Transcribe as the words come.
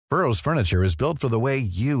Burrow's furniture is built for the way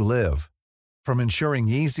you live. From ensuring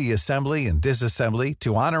easy assembly and disassembly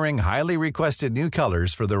to honoring highly requested new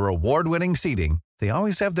colors for their award-winning seating, they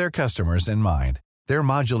always have their customers in mind. Their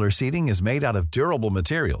modular seating is made out of durable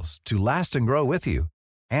materials to last and grow with you.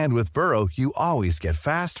 And with Burrow, you always get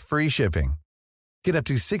fast, free shipping. Get up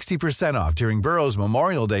to 60% off during Burrow's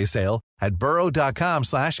Memorial Day sale at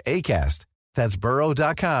burrow.com/ACAST. That's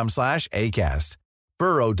burrow.com/ACAST.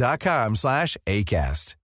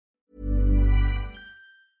 burrow.com/ACAST.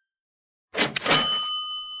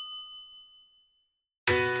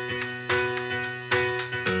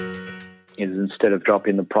 Instead of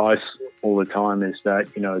dropping the price all the time, is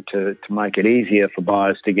that, to make it easier for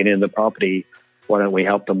buyers to get into the property, why don't we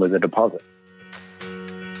help them with a deposit?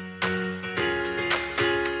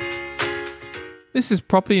 This is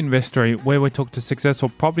Property Investory, where we talk to successful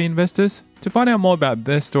property investors to find out more about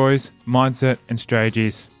their stories, mindset and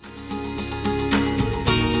strategies.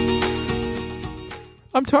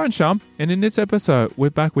 I'm Torrance Shum, and in this episode, we're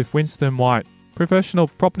back with Winston White, professional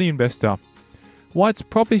property investor. White's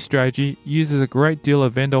property strategy uses a great deal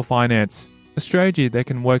of vendor finance, a strategy that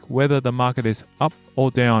can work whether the market is up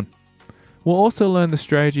or down. We'll also learn the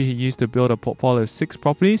strategy he used to build a portfolio of 6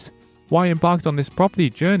 properties, why he embarked on this property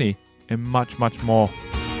journey, and much, much more.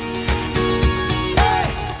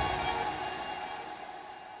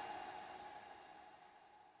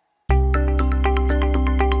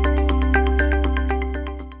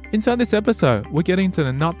 Inside this episode, we're getting into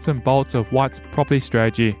the nuts and bolts of White's property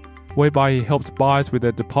strategy, whereby he helps buyers with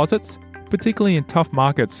their deposits, particularly in tough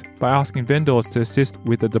markets, by asking vendors to assist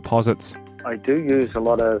with the deposits. I do use a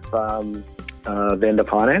lot of vendor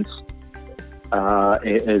finance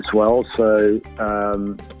as well. So,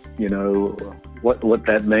 what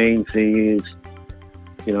that means is,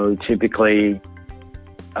 typically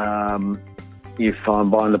if I'm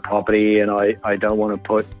buying the property and I don't want to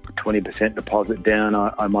put 20% deposit down,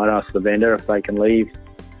 I might ask the vendor if they can leave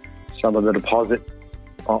some of the deposit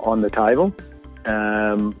on the table,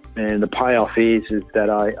 and the payoff is that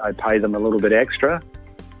I pay them a little bit extra,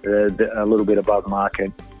 a little bit above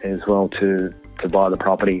market as well to buy the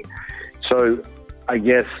property. So I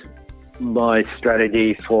guess my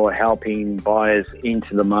strategy for helping buyers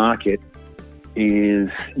into the market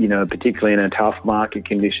is, particularly in a tough market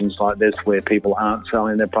conditions like this where people aren't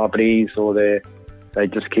selling their properties or they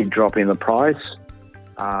just keep dropping the price,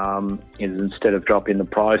 is instead of dropping the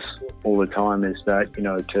price all the time, is that,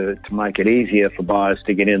 to make it easier for buyers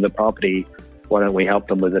to get into the property, why don't we help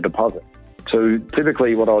them with a deposit? So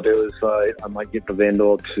typically what I'll do is I might get the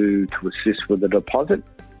vendor to assist with the deposit.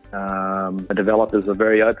 The developers are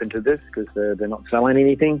very open to this because they're not selling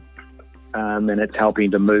anything, and it's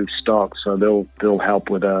helping to move stock, so they'll help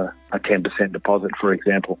with a 10% deposit, for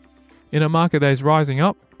example. In a market that is rising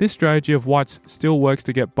up, this strategy of White's still works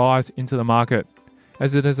to get buyers into the market,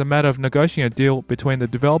 as it is a matter of negotiating a deal between the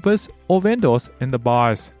developers or vendors and the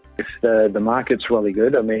buyers. If the market's really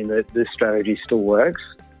good, this strategy still works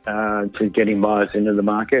to getting buyers into the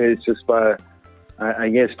market. It's just I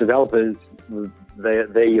guess developers,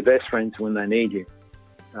 they're your best friends when they need you.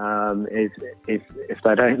 If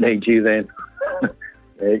they don't need you, then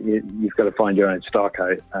you've got to find your own stock,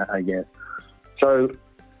 I guess. So,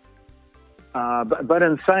 but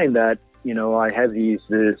in saying that, I have used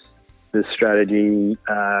this strategy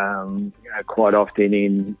quite often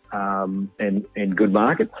in good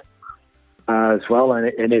markets as well.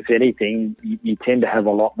 And if anything, you tend to have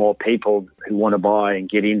a lot more people who want to buy and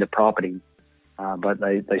get into property, but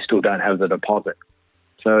they still don't have the deposit.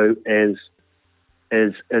 So as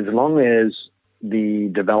long as the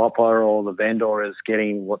developer or the vendor is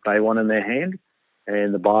getting what they want in their hand,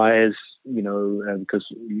 and the buyers, because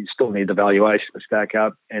you still need the valuation to stack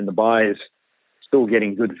up, and the buyers still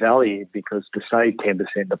getting good value, because to save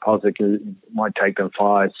 10% deposit, it might take them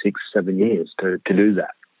 5, 6, 7 years to do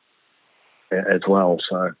that as well.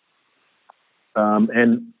 So,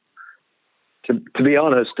 and to be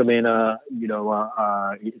honest,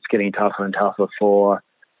 it's getting tougher and tougher for,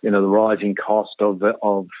 the rising cost of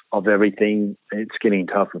everything. It's getting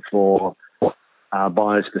tougher for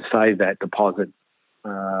buyers to save that deposit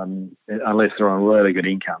unless they're on really good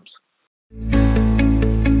incomes.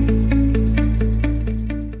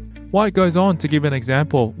 White goes on to give an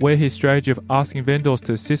example where his strategy of asking vendors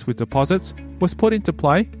to assist with deposits was put into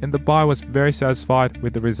play, and the buyer was very satisfied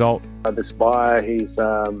with the result. This buyer, he's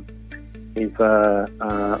I'll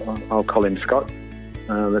call him Scott.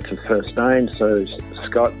 That's his first name. So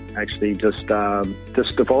Scott actually just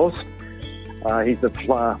divorced. He's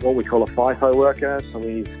what we call a FIFO worker. So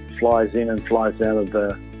he flies in and flies out of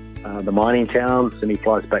the mining towns, and he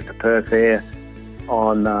flies back to Perth there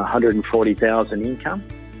on $140,000 income.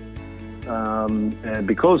 and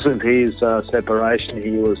because of his separation,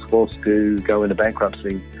 he was forced to go into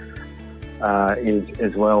bankruptcy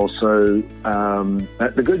as well. So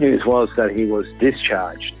the good news was that he was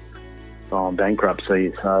discharged from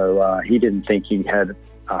bankruptcy, so he didn't think he had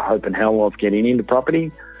a hope in hell of getting into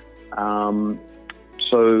property.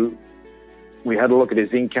 So we had a look at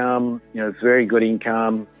his income, very good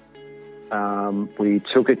income. We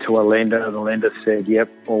took it to a lender. The lender said, yep,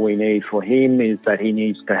 all we need for him is that he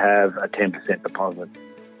needs to have a 10% deposit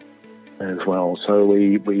as well. So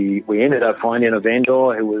we ended up finding a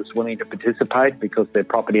vendor who was willing to participate because their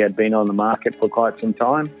property had been on the market for quite some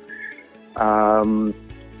time.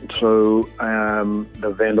 So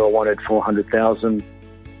the vendor wanted $400,000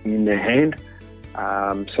 in their hand.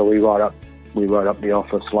 So we wrote up the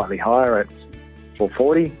offer slightly higher at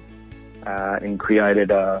 $440,000. And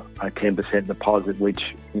created a 10% deposit,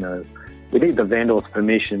 which, we need the vendor's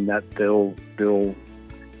permission that they'll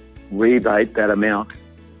rebate that amount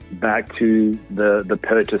back to the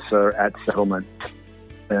purchaser at settlement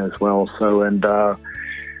as well. So, and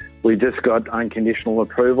we just got unconditional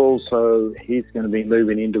approval, so he's going to be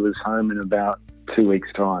moving into his home in about 2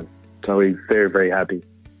 weeks' time. So he's very, very happy.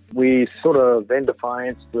 We sort of vendor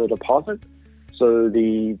financed the deposit. So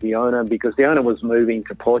the owner, because the owner was moving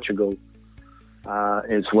to Portugal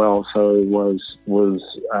as well, so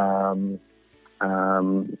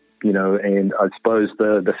and I suppose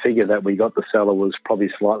the figure that we got the seller was probably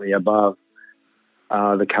slightly above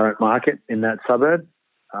the current market in that suburb.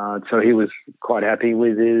 So he was quite happy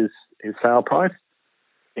with his sale price,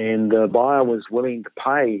 and the buyer was willing to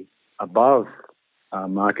pay above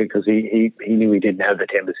market because he knew he didn't have the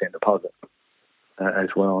 10% deposit as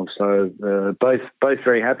well. So both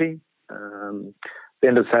very happy.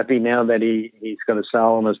 Vendor's happy now that he's going to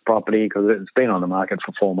sell on his property because it's been on the market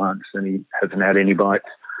for 4 months and he hasn't had any bites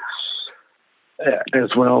as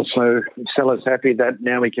well. So seller's happy that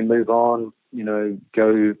now he can move on,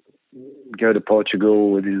 go to Portugal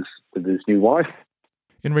with his new wife.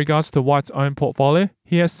 In regards to White's own portfolio,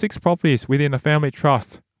 he has 6 properties within a family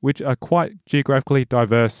trust, which are quite geographically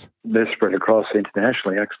diverse. They're spread across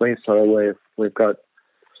internationally, actually. So we've got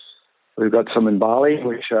some in Bali,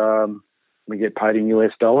 which we get paid in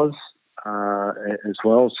US dollars as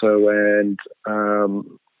well. So, and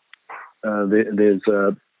there's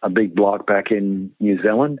a big block back in New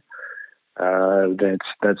Zealand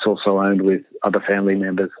that's also owned with other family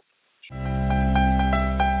members.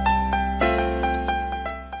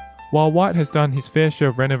 While White has done his fair share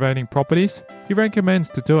of renovating properties, he recommends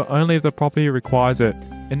to do it only if the property requires it,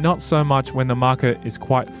 and not so much when the market is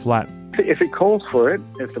quite flat. If it calls for it,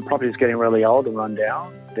 if the property is getting really old and run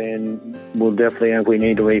down, then we'll definitely, if we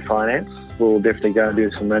need to refinance, we'll definitely go and do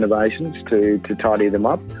some renovations to tidy them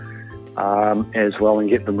up as well and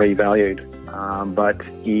get them revalued. But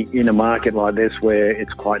in a market like this where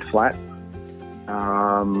it's quite flat,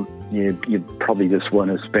 you probably just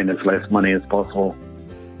want to spend as less money as possible.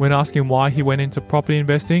 When asking why he went into property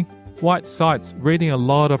investing, White cites reading a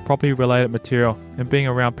lot of property-related material and being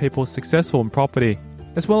around people successful in property,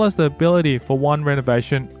 as well as the ability for one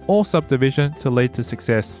renovation or subdivision to lead to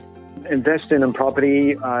success. Investing in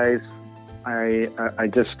property, I've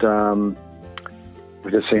just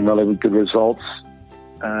seen really good results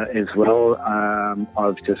as well.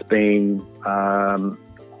 I've just been,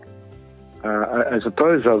 I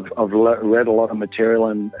suppose I've read a lot of material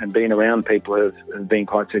and been around people who have been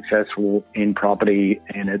quite successful in property,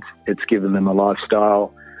 and it's given them a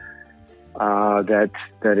lifestyle that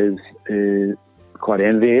is quite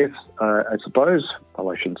envious, I suppose. Well,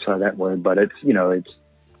 I shouldn't say that word, but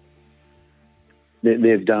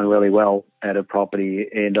they've done really well at a property,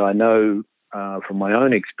 and I know from my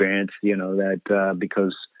own experience, that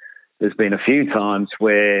because there's been a few times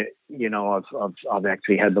where I've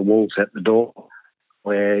actually had the wolves at the door,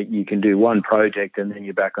 where you can do one project and then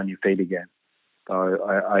you're back on your feet again. So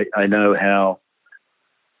I know how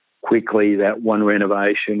quickly that one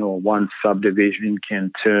renovation or one subdivision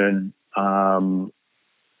can turn.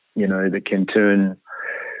 That can turn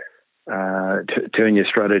your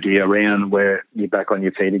strategy around where you're back on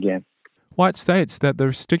your feet again. White states that the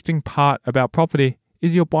restricting part about property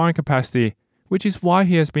is your borrowing capacity, which is why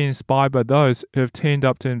he has been inspired by those who have teamed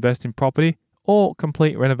up to invest in property or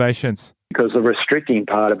complete renovations. Because the restricting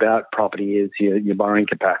part about property is your borrowing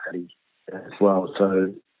capacity as well.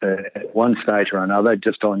 So at one stage or another,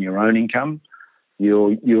 just on your own income,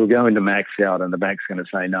 you're going to max out, and the bank's going to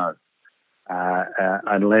say no.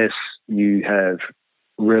 Unless you have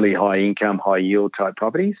really high income, high yield type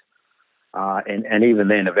properties. And even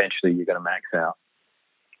then, eventually you're going to max out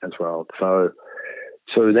as well. So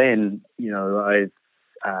then,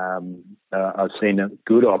 I've seen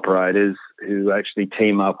good operators who actually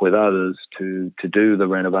team up with others to do the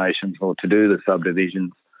renovations or to do the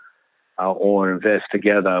subdivisions or invest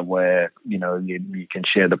together where, you can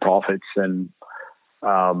share the profits and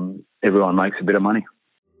everyone makes a bit of money.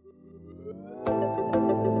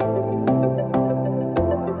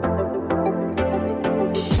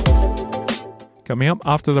 Coming up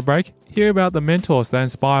after the break, hear about the mentors that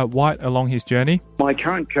inspire White along his journey. My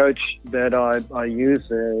current coach that I use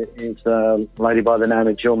is a lady by the name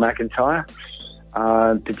of Jill McIntyre,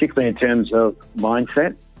 particularly in terms of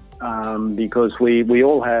mindset, because we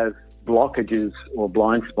all have blockages or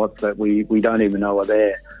blind spots that we don't even know are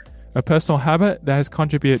there. A personal habit that has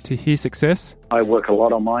contributed to his success. I work a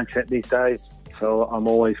lot on mindset these days, so I'm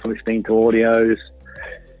always listening to audios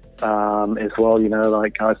as well,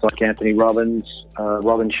 like guys like Anthony Robbins,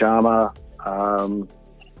 Robin Sharma,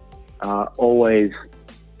 always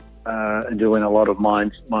doing a lot of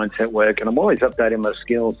mindset work, and I'm always updating my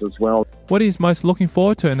skills as well. What he's most looking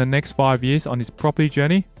forward to in the next 5 years on his property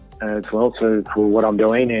journey? As well, so for what I'm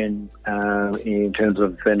doing in terms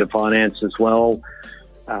of vendor finance as well.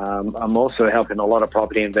 I'm also helping a lot of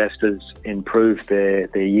property investors improve their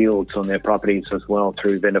yields on their properties as well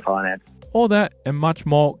through vendor finance. All that and much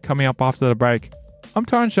more coming up after the break. I'm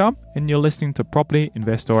Tyron Shum, and you're listening to Property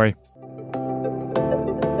Investory.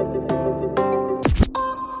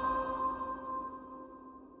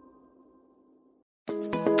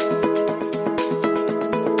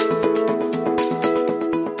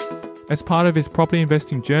 As part of his property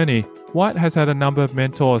investing journey, White has had a number of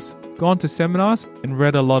mentors, gone to seminars, and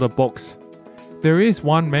read a lot of books. There is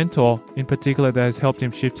one mentor in particular that has helped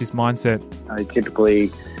him shift his mindset. I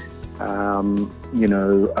typically,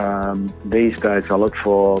 these days I look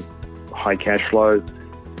for high cash flow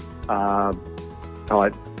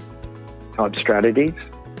type strategies,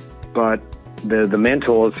 but the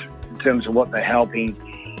mentors, in terms of what they're helping,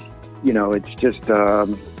 it's just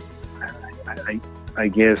I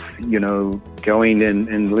guess, going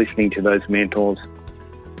and listening to those mentors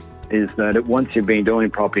is that once you've been doing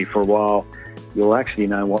property for a while, you'll actually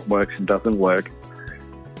know what works and doesn't work.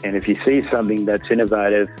 And if you see something that's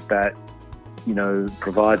innovative, that,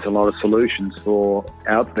 provides a lot of solutions for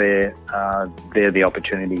out there, they're the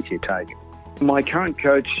opportunities you take. My current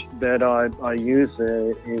coach that I use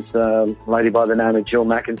is a lady by the name of Jill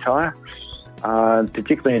McIntyre,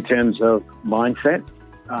 particularly in terms of mindset.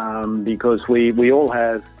 Because we all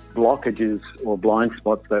have blockages or blind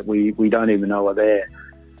spots that we don't even know are there.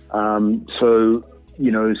 So,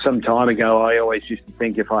 some time ago, I always used to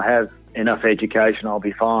think if I have enough education, I'll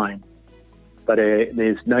be fine. But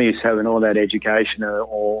there's no use having all that education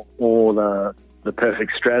or the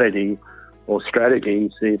perfect strategy or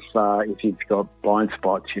strategies if you've got blind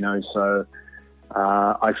spots, So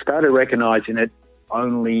I started recognizing it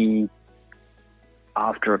only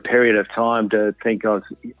after a period of time to think I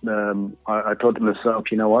thought to myself,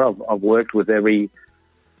 I've worked with every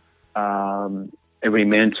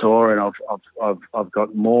mentor, and I've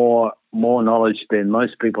got more knowledge than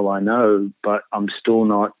most people I know, but I'm still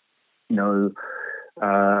not,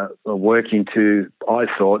 working to, I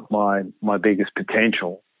thought, my biggest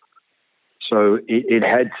potential. So it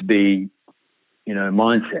had to be,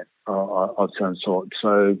 mindset of some sort.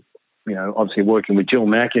 So, obviously working with Jill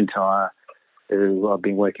McIntyre, who I've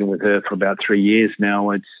been working with her for about 3 years now.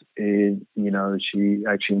 She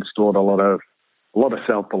actually installed a lot of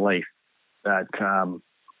self-belief that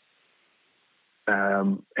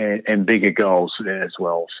and bigger goals as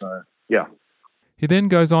well. So yeah. He then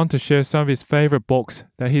goes on to share some of his favourite books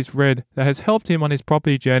that he's read that has helped him on his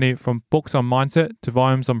property journey, from books on mindset to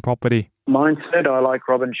volumes on property. Mindset, I like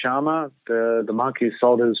Robin Sharma, the monk who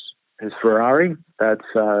sold his Ferrari. That's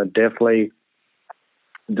definitely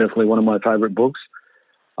one of my favourite books.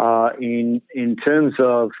 In terms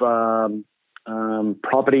of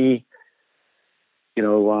property,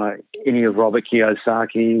 any of Robert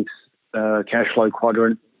Kiyosaki's Cash Flow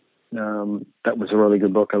Quadrant, that was a really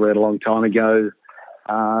good book I read a long time ago.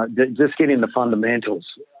 Just getting the fundamentals.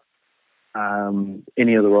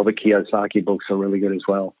 Any of the Robert Kiyosaki books are really good as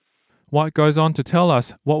well. White goes on to tell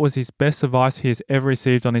us what was his best advice he has ever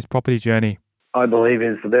received on his property journey. I believe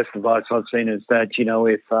is the best advice I've seen is that,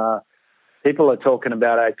 if people are talking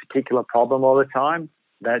about a particular problem all the time,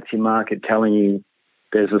 that's your market telling you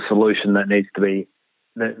there's a solution that needs to be,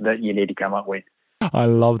 that you need to come up with. I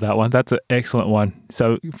love that one. That's an excellent one.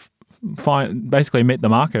 So basically meet the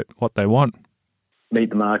market, what they want. Meet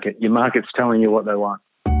the market. Your market's telling you what they want.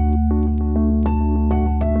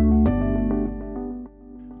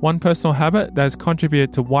 One personal habit that has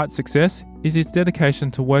contributed to White's success is his dedication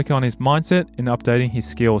to working on his mindset and updating his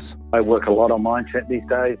skills. I work a lot on mindset these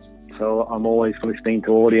days, so I'm always listening to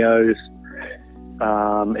audios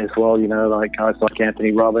as well, like guys like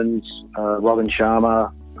Anthony Robbins, Robin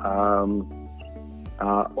Sharma,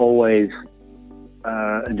 always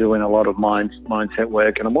doing a lot of mindset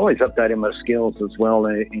work, and I'm always updating my skills as well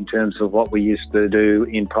in terms of what we used to do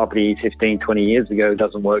in property 15, 20 years ago. It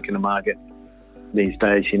doesn't work in the market these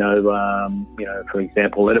days. For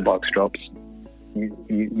example, letterbox drops.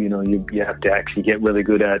 You have to actually get really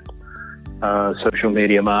good at social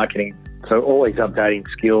media marketing. So always updating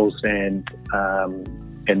skills and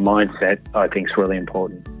mindset, I think, is really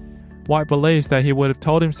important. White believes that he would have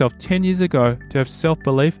told himself 10 years ago to have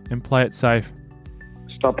self-belief and play it safe.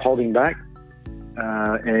 Stop holding back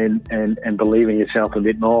and believe in yourself a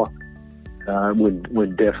bit more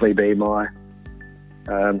would definitely be my...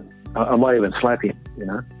 I might even slap you,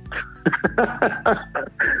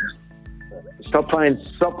 Stop playing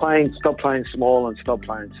small and stop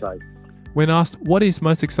playing safe. When asked what he's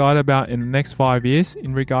most excited about in the next 5 years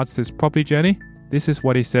in regards to his property journey, this is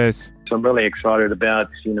what he says. So I'm really excited about,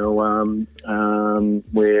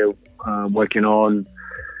 we're working on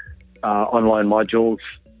online modules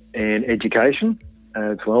and education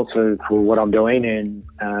as well. So for what I'm doing and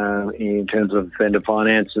in terms of vendor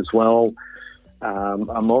finance as well,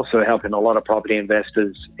 I'm also helping a lot of property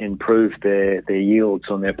investors improve their yields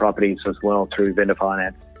on their properties as well through vendor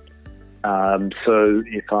finance. So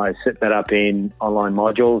if I set that up in online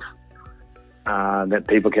modules that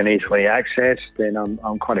people can easily access, then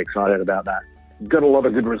I'm quite excited about that. Got a lot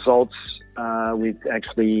of good results with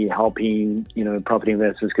actually helping property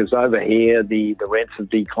investors, because over here the rents have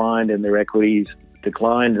declined and their equities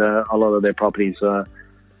declined. A lot of their properties are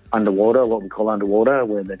underwater, what we call underwater,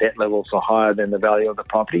 where the debt levels are higher than the value of the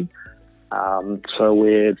property. So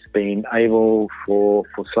we've been able for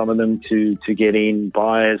some of them to get in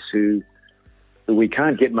buyers who we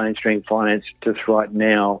can't get mainstream finance just right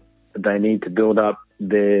now. They need to build up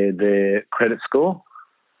their credit score.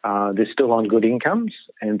 They're still on good incomes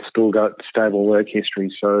and still got stable work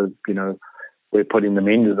history. So, we're putting them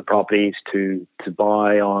into the properties to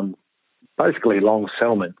buy on basically long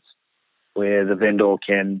settlements, where the vendor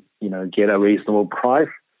can, get a reasonable price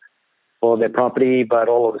for their property, but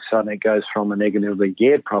all of a sudden it goes from a negatively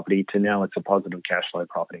geared property to now it's a positive cash flow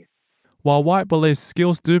property. While White believes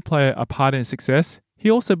skills do play a part in success, he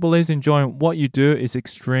also believes enjoying what you do is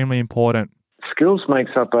extremely important. Skills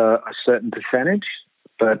makes up a certain percentage,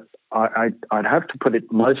 but I'd have to put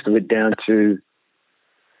most of it down to,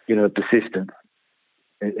 persistence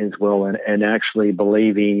as well, and actually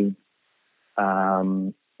believing.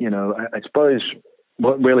 I suppose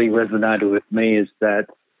what really resonated with me is that,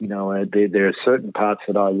 there are certain parts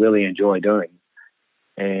that I really enjoy doing.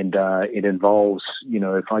 And it involves,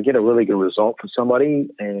 if I get a really good result for somebody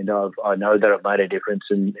and I know that I've made a difference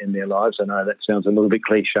in their lives. I know that sounds a little bit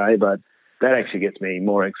cliche, but that actually gets me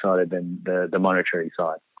more excited than the monetary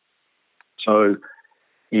side. So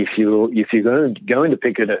if you're going to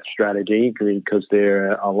pick a strategy, because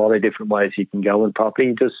there are a lot of different ways you can go in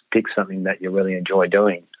property, just pick something that you really enjoy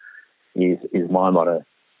doing is my motto.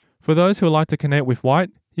 For those who would like to connect with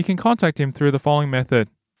White, you can contact him through the following method.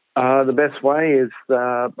 The best way is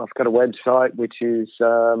I've got a website which is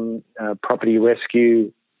Property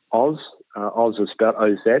Rescue Oz. Oz is spelled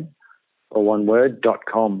OZ, or one word,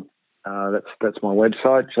 .com. That's my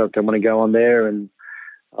website. So if they want to go on there, and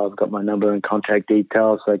I've got my number and contact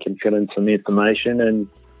details, so they can fill in some information, and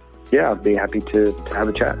I'd be happy to have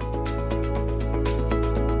a chat.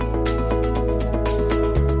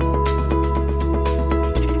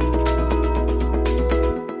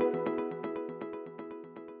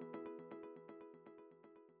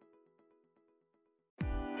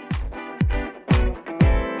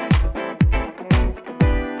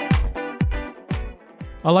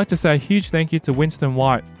 I'd like to say a huge thank you to Winston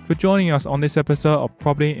White for joining us on this episode of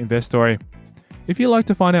Property Investory. If you'd like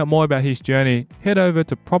to find out more about his journey, head over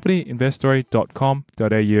to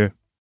propertyinvestory.com.au.